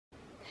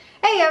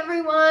Hey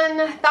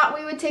everyone! Thought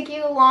we would take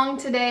you along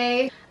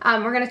today.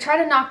 We're going to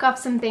try to knock off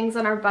some things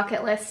on our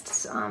bucket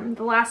lists.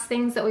 The last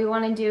things that we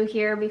want to do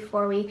here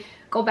before we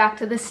go back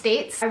to the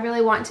States. I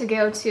really want to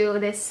go to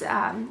this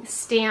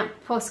stamp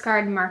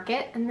postcard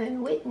market, and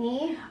then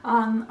Whitney.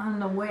 On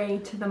the way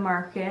to the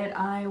market,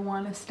 I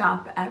want to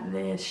stop at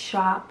this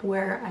shop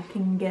where I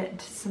can get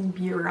some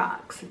beer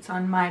rocks. It's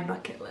on my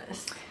bucket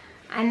list.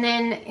 And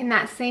then in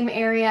that same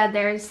area,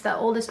 there's the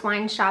oldest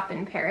wine shop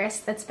in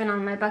Paris that's been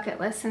on my bucket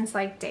list since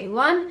like day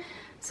one.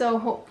 So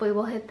hopefully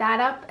we'll hit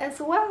that up as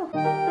well.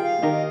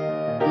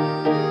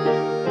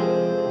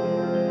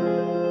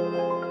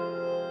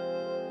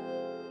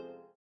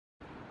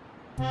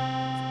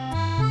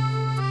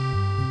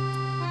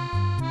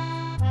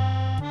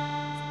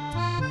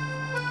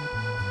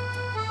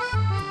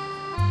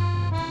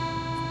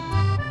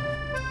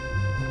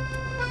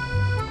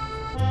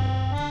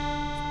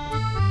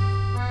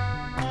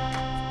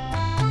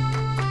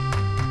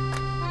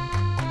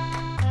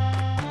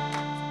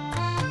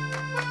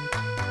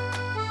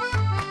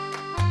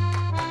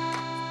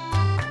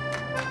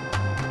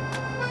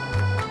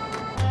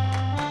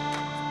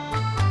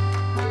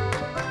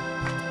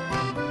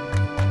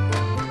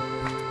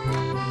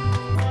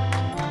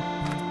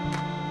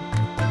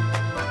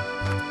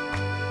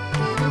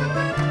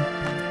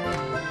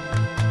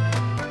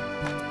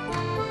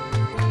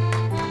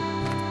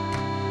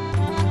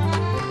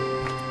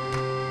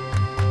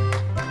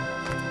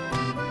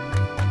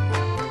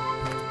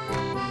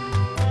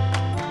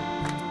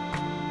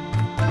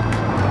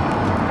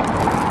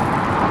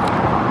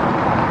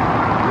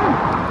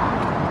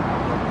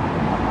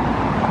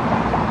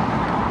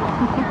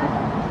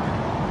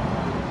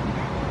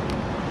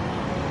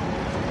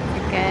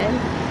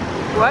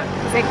 What?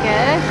 Is it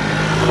good?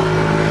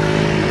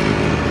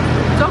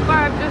 So far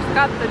I've just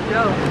got the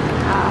dough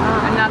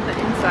and not the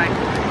inside.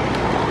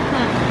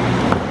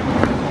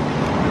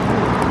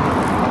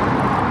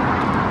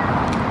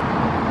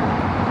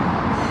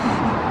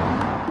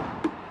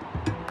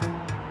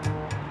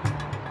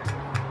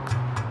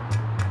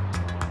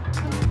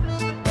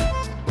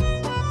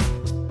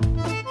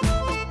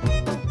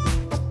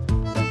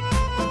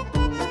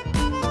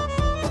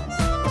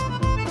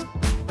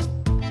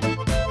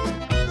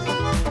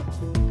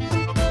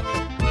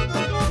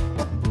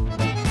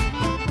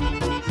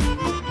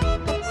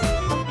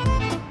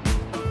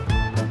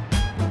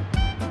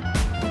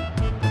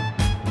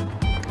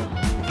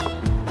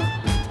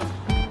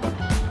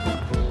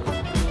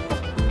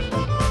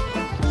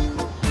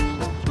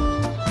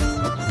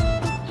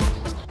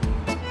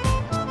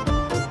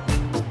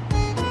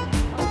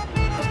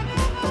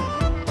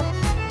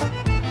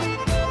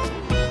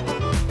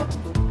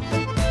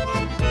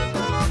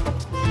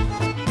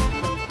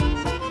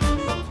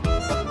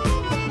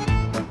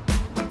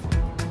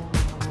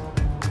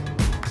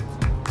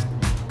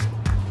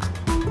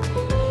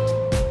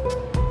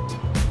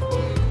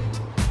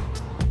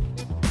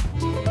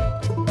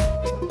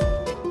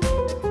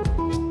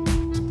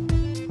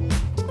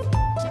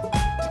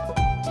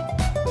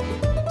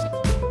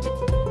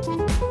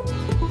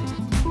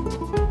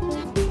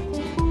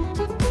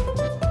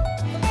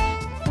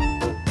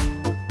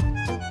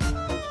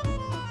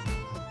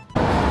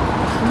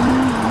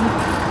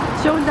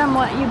 Show them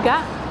what you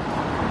got.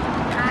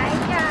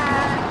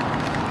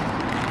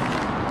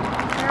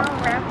 They're all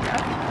wrapped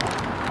up.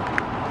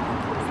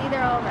 See,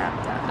 they're all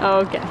wrapped up. Oh,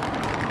 okay.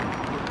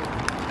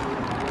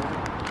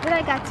 But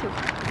I got two.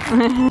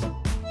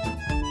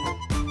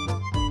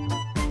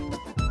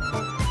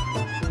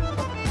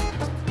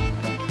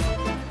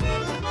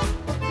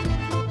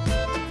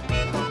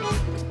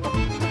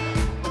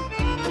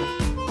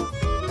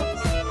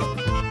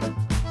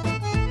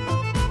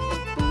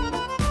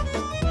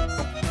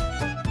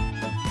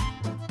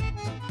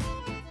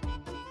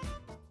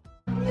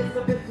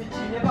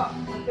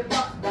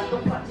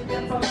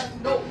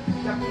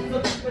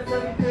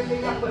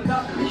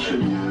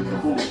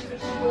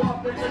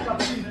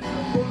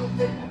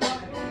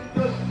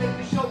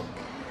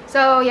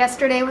 So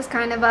yesterday was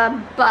kind of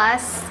a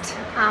bust.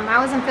 I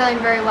wasn't feeling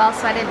very well,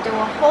 so I didn't do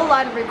a whole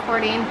lot of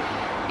recording,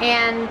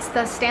 and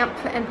the stamp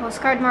and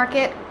postcard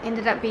market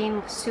ended up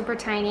being super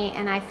tiny,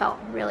 and I felt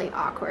really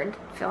awkward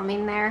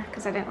filming there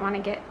because I didn't want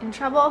to get in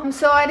trouble.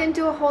 So I didn't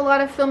do a whole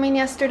lot of filming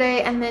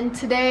yesterday, and then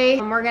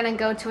today we're gonna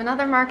go to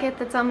another market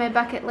that's on my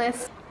bucket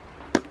list.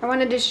 I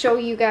wanted to show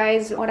you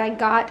guys what I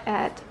got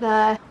at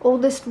the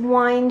oldest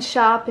wine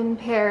shop in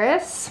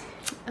Paris.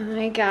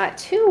 I got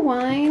two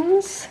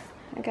wines.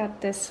 I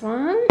got this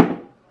one.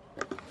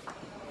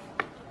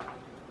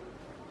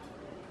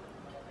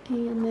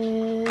 And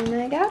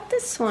then I got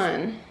this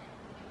one.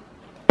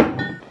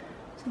 So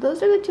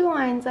those are the two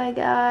wines I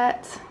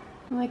got.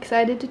 I'm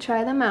excited to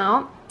try them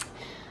out.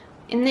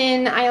 And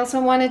then I also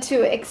wanted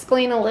to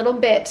explain a little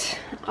bit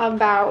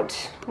about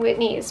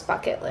Whitney's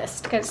bucket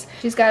list because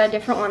she's got a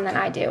different one than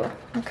I do.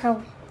 Look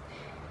how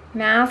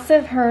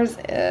massive hers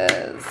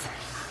is.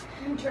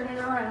 You can turn it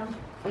around.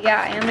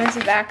 Yeah, and there's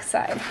a back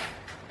side.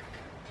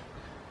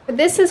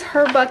 This is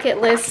her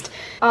bucket list,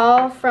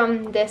 all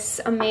from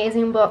this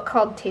amazing book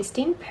called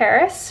Tasting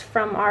Paris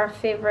from our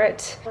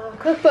favorite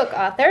cookbook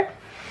author,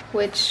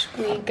 which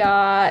we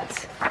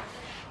got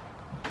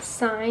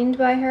signed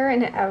by her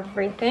and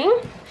everything.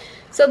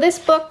 So this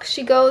book,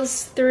 she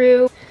goes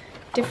through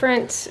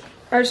different,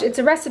 or it's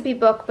a recipe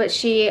book, but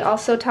she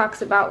also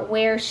talks about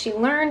where she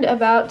learned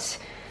about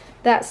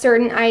that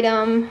certain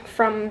item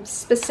from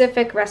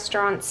specific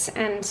restaurants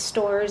and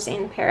stores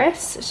in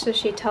Paris. So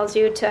she tells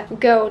you to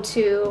go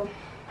to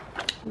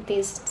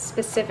these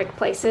specific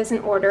places and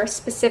order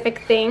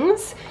specific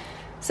things.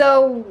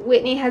 So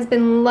Whitney has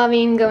been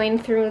loving going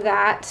through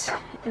that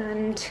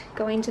and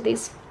going to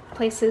these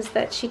places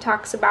that she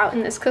talks about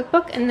in this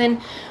cookbook and then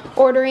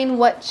ordering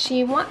what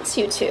she wants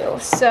you to.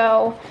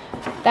 So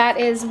that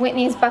is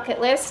Whitney's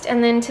bucket list.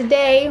 And then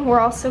today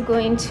we're also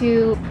going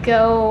to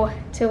go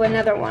to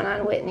another one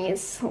on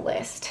Whitney's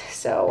list.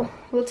 So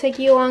we'll take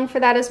you along for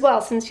that as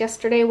well, since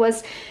yesterday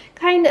was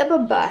kind of a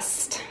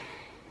bust.